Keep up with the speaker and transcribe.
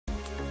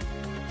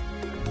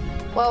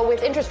Well,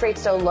 with interest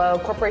rates so low,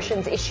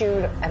 corporations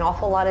issued an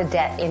awful lot of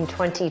debt in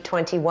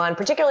 2021,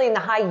 particularly in the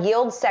high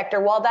yield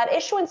sector. While that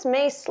issuance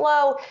may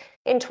slow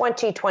in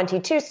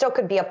 2022, still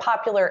could be a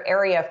popular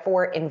area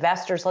for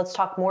investors. Let's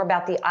talk more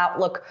about the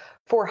outlook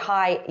for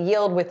high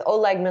yield with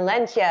Oleg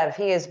Melentyev.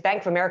 He is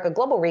Bank of America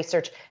Global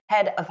Research,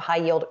 head of high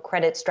yield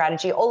credit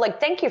strategy. Oleg,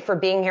 thank you for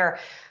being here.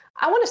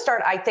 I want to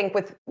start, I think,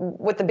 with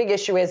what the big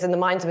issue is in the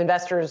minds of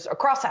investors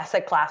across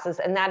asset classes,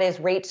 and that is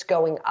rates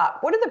going up.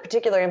 What are the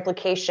particular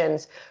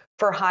implications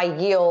for high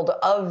yield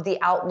of the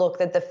outlook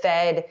that the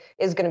Fed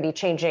is going to be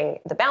changing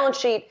the balance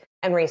sheet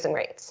and raising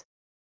rates?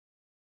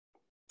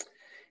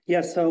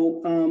 Yeah,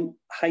 so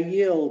high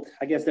yield,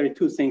 I guess there are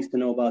two things to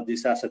know about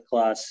this asset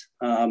class.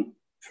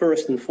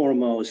 First and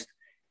foremost,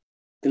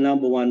 the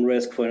number one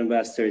risk for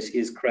investors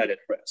is credit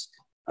risk.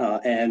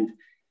 And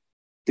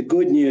the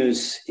good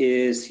news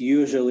is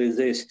usually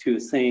these two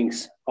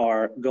things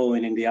are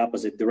going in the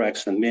opposite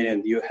direction,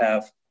 meaning you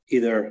have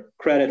either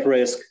credit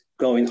risk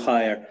going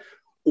higher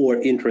or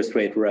interest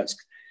rate risk.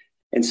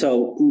 And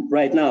so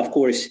right now, of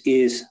course,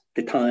 is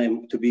the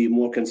time to be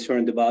more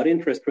concerned about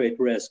interest rate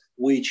risk,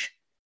 which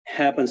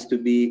happens to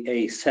be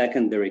a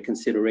secondary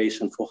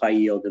consideration for high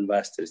yield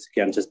investors,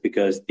 again, just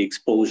because the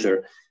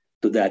exposure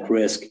to that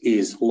risk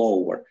is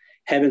lower.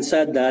 Having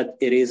said that,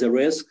 it is a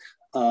risk.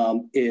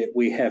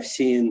 We have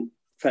seen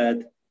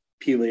Fed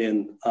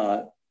pivoting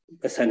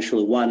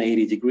essentially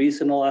 180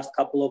 degrees in the last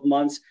couple of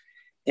months,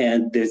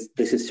 and this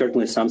is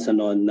certainly something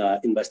on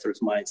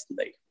investors' minds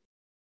today.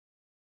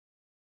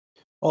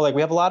 Oleg,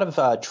 we have a lot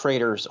of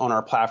traders on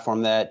our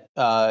platform that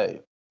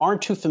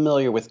aren't too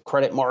familiar with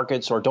credit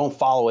markets or don't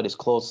follow it as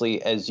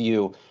closely as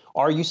you.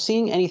 Are you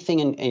seeing anything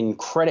in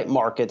credit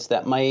markets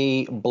that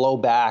may blow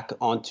back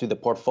onto the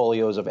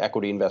portfolios of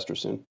equity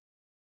investors soon?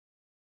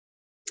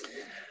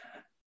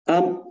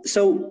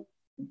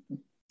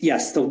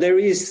 Yes, so there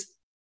is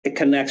a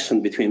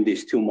connection between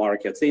these two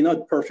markets. They're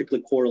not perfectly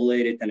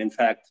correlated, and in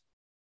fact,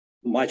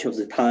 much of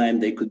the time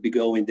they could be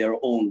going their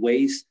own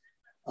ways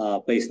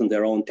based on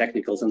their own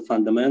technicals and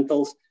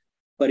fundamentals.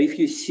 But if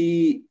you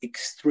see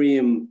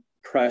extreme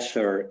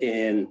pressure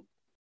in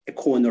a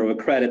corner of a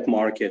credit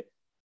market,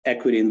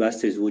 equity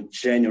investors would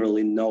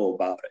generally know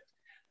about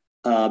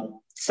it.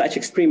 Such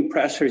extreme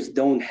pressures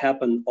don't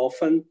happen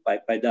often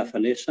by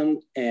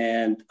definition,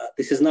 and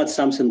this is not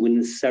something we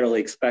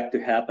necessarily expect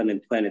to happen in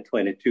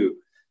 2022.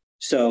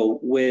 So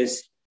with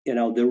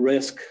the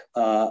risk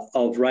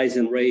of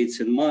rising rates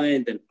in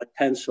mind and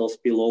potential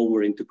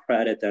spillover into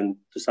credit and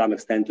to some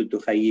extent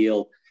into high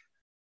yield,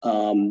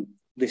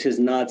 this is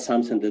not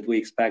something that we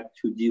expect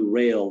to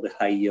derail the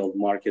high yield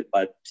market,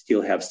 but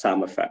still have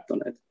some effect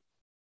on it.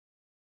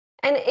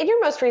 And in your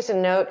most recent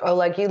note,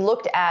 Oleg, you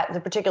looked at the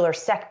particular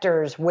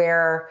sectors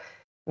where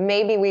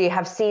maybe we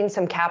have seen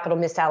some capital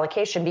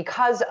misallocation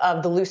because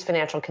of the loose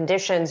financial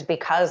conditions,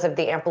 because of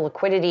the ample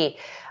liquidity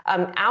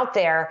out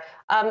there.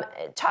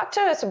 Talk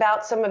to us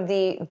about some of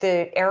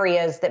the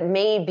areas that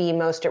may be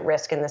most at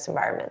risk in this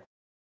environment.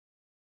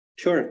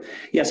 Sure.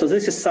 Yeah, so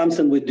this is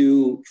something we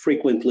do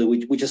frequently.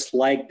 We just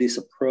like this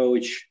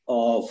approach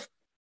of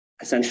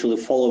essentially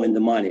following the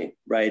money,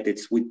 right?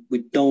 We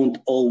don't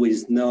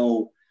always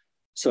know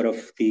sort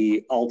of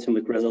the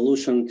ultimate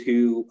resolution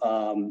to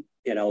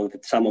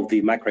some of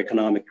the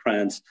macroeconomic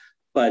trends,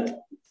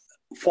 but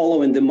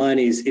following the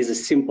money is a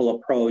simple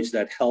approach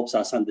that helps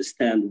us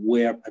understand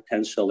where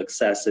potential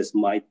excesses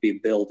might be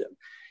building.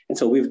 And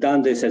so we've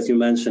done this, as you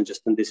mentioned,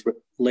 just in this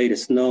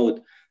latest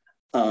note,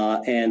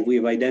 and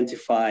we've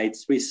identified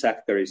three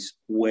sectors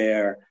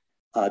where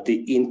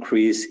the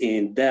increase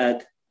in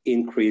debt,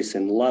 increase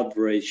in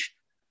leverage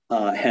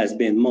has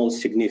been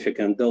most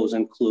significant. Those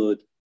include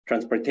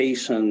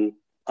transportation,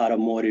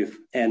 automotive,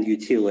 and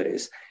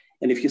utilities.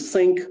 And if you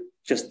think,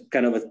 just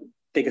kind of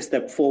take a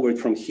step forward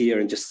from here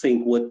and just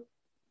think what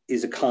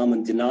is a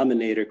common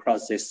denominator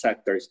across these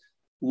sectors.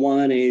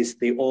 One is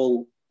they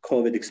all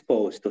COVID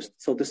exposed.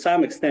 So to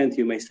some extent,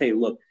 you may say,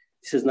 look,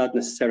 this is not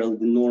necessarily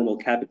the normal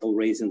capital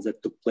raisings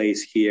that took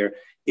place here.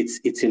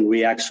 It's in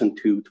reaction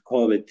to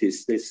COVID.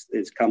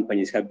 These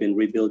companies have been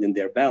rebuilding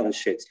their balance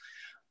sheets.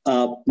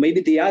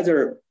 Maybe the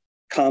other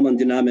common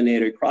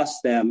denominator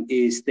across them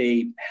is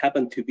they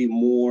happen to be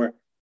more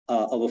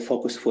of a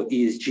focus for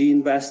ESG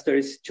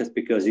investors, just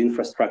because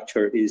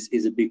infrastructure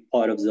is a big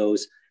part of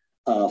those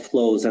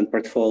flows and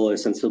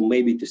portfolios. And so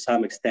maybe to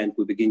some extent,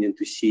 we're beginning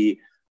to see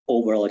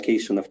over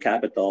allocation of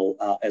capital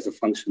as a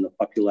function of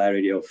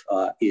popularity of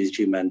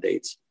ESG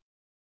mandates.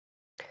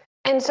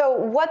 And so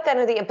what then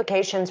are the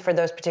implications for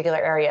those particular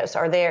areas?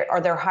 Are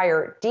there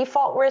higher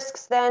default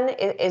risks then?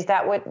 Is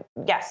that what,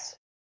 yes?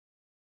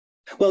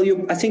 Well,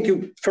 I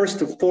think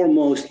first and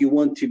foremost, you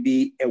want to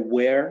be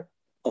aware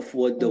of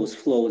what those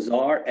flows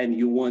are, and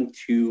you want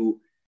to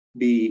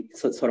be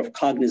sort of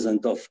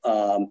cognizant of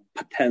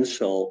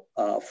potential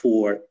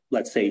for,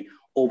 let's say,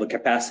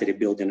 overcapacity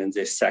building in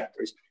these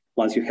sectors.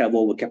 Once you have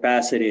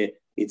overcapacity,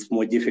 it's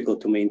more difficult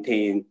to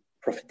maintain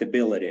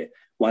profitability.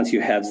 Once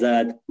you have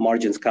that,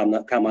 margins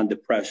come under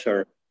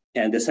pressure,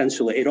 And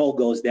essentially, it all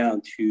goes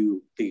down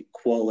to the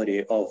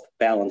quality of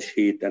balance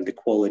sheet and the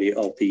quality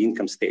of the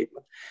income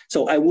statement.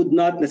 So I would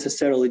not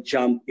necessarily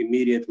jump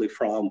immediately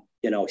from,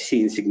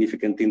 seeing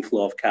significant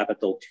inflow of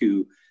capital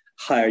to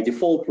higher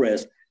default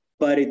risk,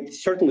 but it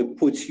certainly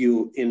puts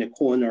you in a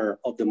corner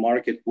of the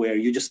market where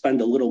you just spend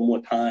a little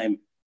more time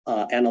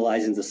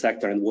analyzing the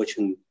sector and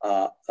watching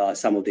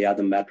some of the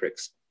other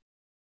metrics.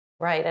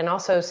 Right, and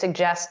also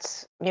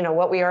suggests,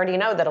 what we already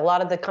know, that a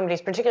lot of the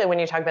companies, particularly when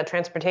you talk about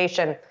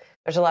transportation,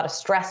 there's a lot of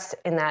stress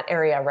in that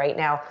area right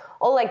now.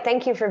 Oleg,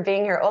 thank you for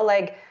being here.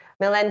 Oleg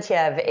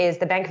Melentyev is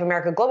the Bank of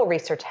America Global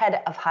Research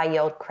Head of High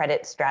Yield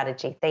Credit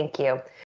Strategy. Thank you.